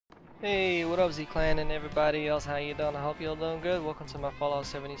Hey, what up Z-Clan and everybody else, how you doing? I hope you're doing good. Welcome to my Fallout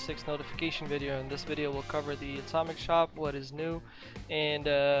 76 notification video. In this video we'll cover the Atomic Shop, what is new, and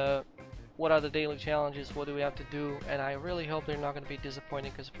what are the daily challenges, what do we have to do, and I really hope they're not going to be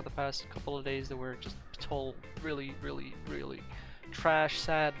disappointing because for the past couple of days they were just told really trash,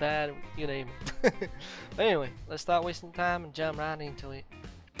 sad, bad, you name it. But anyway, let's start wasting time and jump right into it.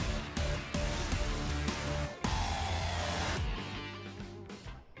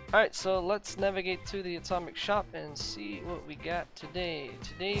 Alright, so let's navigate to the Atomic Shop and see what we got today.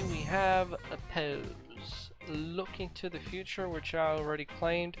 Today we have a pose. Looking to the future, which I already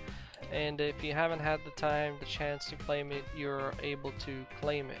claimed. And if you haven't had the chance to claim it, you're able to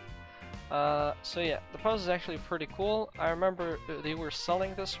claim it. So yeah, the pose is actually pretty cool. I remember they were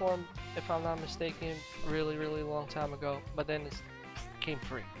selling this one, if I'm not mistaken, really long time ago. But then it came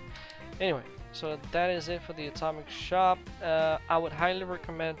free. Anyway. So that is it for the Atomic Shop. I would highly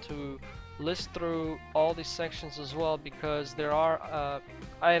recommend to list through all these sections as well, because there are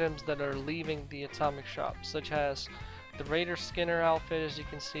items that are leaving the Atomic Shop, such as the Raider Skinner outfit, as you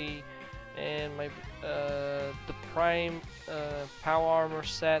can see, and the Prime Power Armor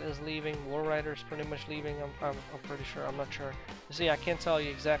set is leaving. War Rider is pretty much leaving. I'm pretty sure. I'm not sure. You see, I can't tell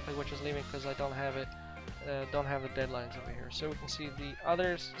you exactly which is leaving because I don't have it. Don't have the deadlines over here, so we can see the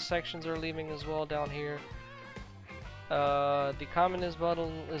other sections are leaving as well down here. The communist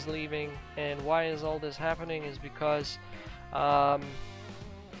button is leaving, and why is all this happening is because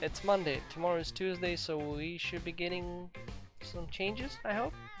it's Monday, tomorrow is Tuesday, so we should be getting some changes, I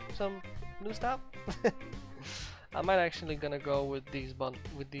hope, some new stuff. I might actually gonna go with these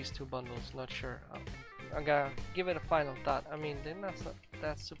two bundles, not sure. I'm gonna give it a final thought. I mean, they're not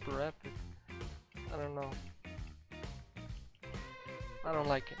that super epic. I don't know. I don't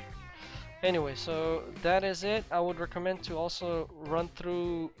like it. Anyway, so that is it. I would recommend to also run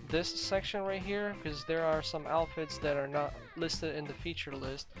through this section right here, because there are some outfits that are not listed in the feature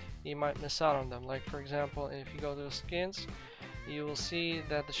list. You might miss out on them. Like for example, if you go to the skins, you will see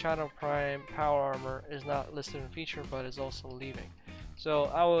that the Shadow Prime Power Armor is not listed in feature, but is also leaving.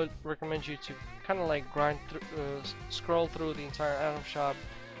 So I would recommend you to kind of like grind through, scroll through the entire item shop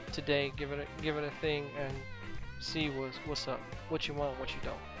today, give it a thing and see what's up, what you want, what you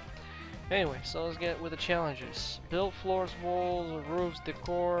don't. Anyway, so let's get with the challenges. Build floors, walls, roofs,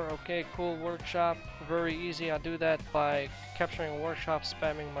 decor. Okay, cool. Workshop, very easy. I do that by capturing a workshop,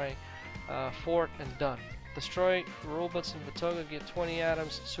 spamming my fort, and done. Destroy robots in Vitoga, get 20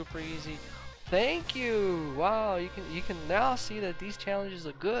 atoms, super easy. Thank you. Wow, you can now see that these challenges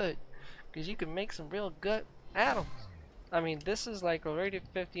are good, because you can make some real good atoms. I mean, this is like already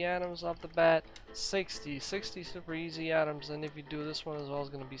 50 atoms off the bat, 60 super easy atoms, and if you do this one as well, it's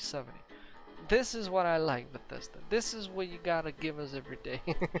going to be 70. This is what I like, Bethesda. This is what you gotta give us every day.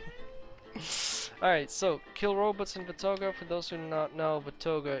 Alright, so kill robots in Vitoga. For those who do not know,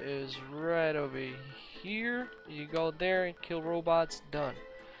 Vitoga is right over here. You go there and kill robots, done.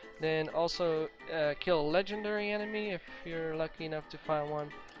 Then also kill a legendary enemy if you're lucky enough to find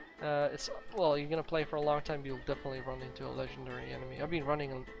one. Well, you're gonna play for a long time, you'll definitely run into a legendary enemy. I've been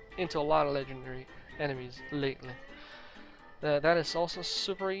running into a lot of legendary enemies lately. That is also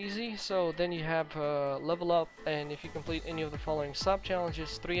super easy. So then you have level up, and if you complete any of the following sub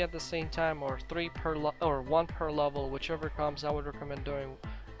challenges, 3 at the same time, or 1 per level, whichever comes, I would recommend doing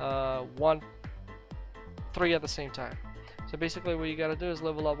 3 at the same time. So basically what you gotta do is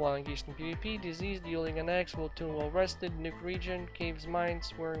level up while engaged in PvP, diseased, dueling an axe, well tuned, well rested, nuke region, caves,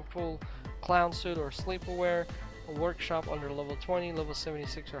 mines, wearing full clown suit or sleepwear, a workshop under level 20, level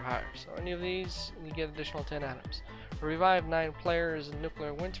 76 or higher. So any of these, you get additional 10 atoms. Revive 9 players in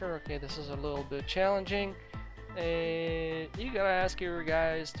nuclear winter. Okay, this is a little bit challenging. And you gotta ask your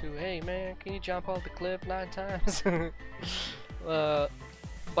guys to, hey man, can you jump off the cliff 9 times?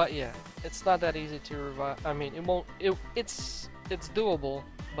 But yeah, it's not that easy to revive. I mean, it's doable,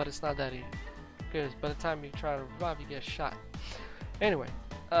 but it's not that easy, because by the time you try to revive, you get shot. Anyway,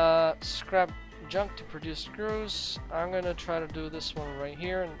 scrap junk to produce screws. I'm gonna try to do this one right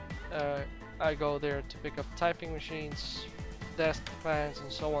here, and I go there to pick up typing machines, desk fans, and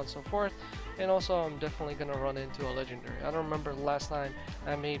so on and so forth. And also, I'm definitely gonna run into a legendary. I don't remember the last time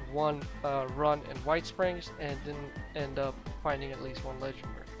I made one run in White Springs and didn't end up finding at least one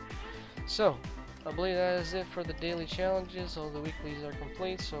legendary. So, I believe that is it for the daily challenges. All the weeklies are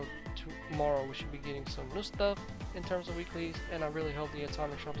complete, so tomorrow we should be getting some new stuff in terms of weeklies, and I really hope the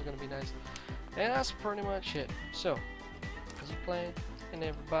Atomic Shop is gonna be nice. And that's pretty much it. So, as you played, and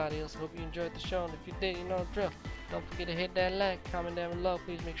everybody else, hope you enjoyed the show, and if you did, you know the drill. Don't forget to hit that like, comment down below.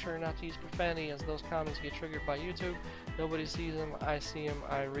 Please make sure not to use profanity, as those comments get triggered by YouTube. Nobody sees them, I see them,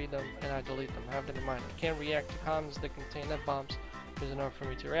 I read them, and I delete them. Have that in mind. I can't react to comments that contain F-bombs. There's enough for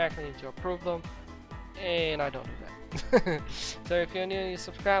me to react. I need to approve them, and I don't do that. So if you're new, you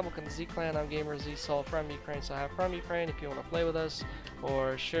subscribe. Welcome to Z Clan. I'm Gamer Z Soul from Ukraine. So I have from Ukraine. If you want to play with us,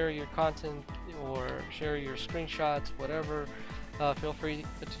 or share your content, or share your screenshots, whatever, feel free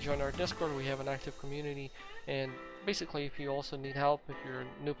to join our Discord. We have an active community, and basically, if you also need help, if you're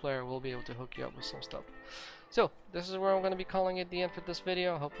a new player, we'll be able to hook you up with some stuff. So this is where I'm going to be calling it the end for this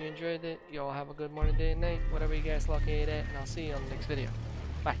video. Hope you enjoyed it. You all have a good morning, day, and night, whatever you guys locate at, and I'll see you on the next video.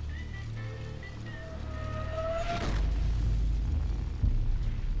 Bye.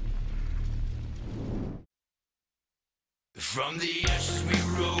 From the ashes we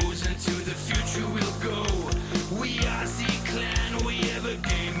rose, into the future we'll go. We are Z Clan, we have a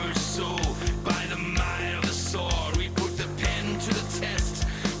gamer's soul. By the might of the sword, we put the pen to the test.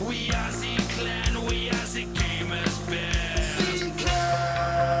 We are Z Clan, we are Z gamers best. Z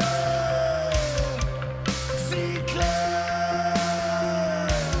Clan, Z Clan.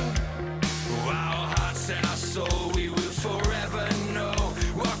 Our hearts and our soul, we will forever know.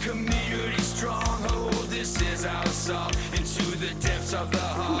 Our community stronghold, this is our song. Into the depths of the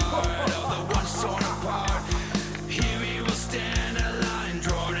heart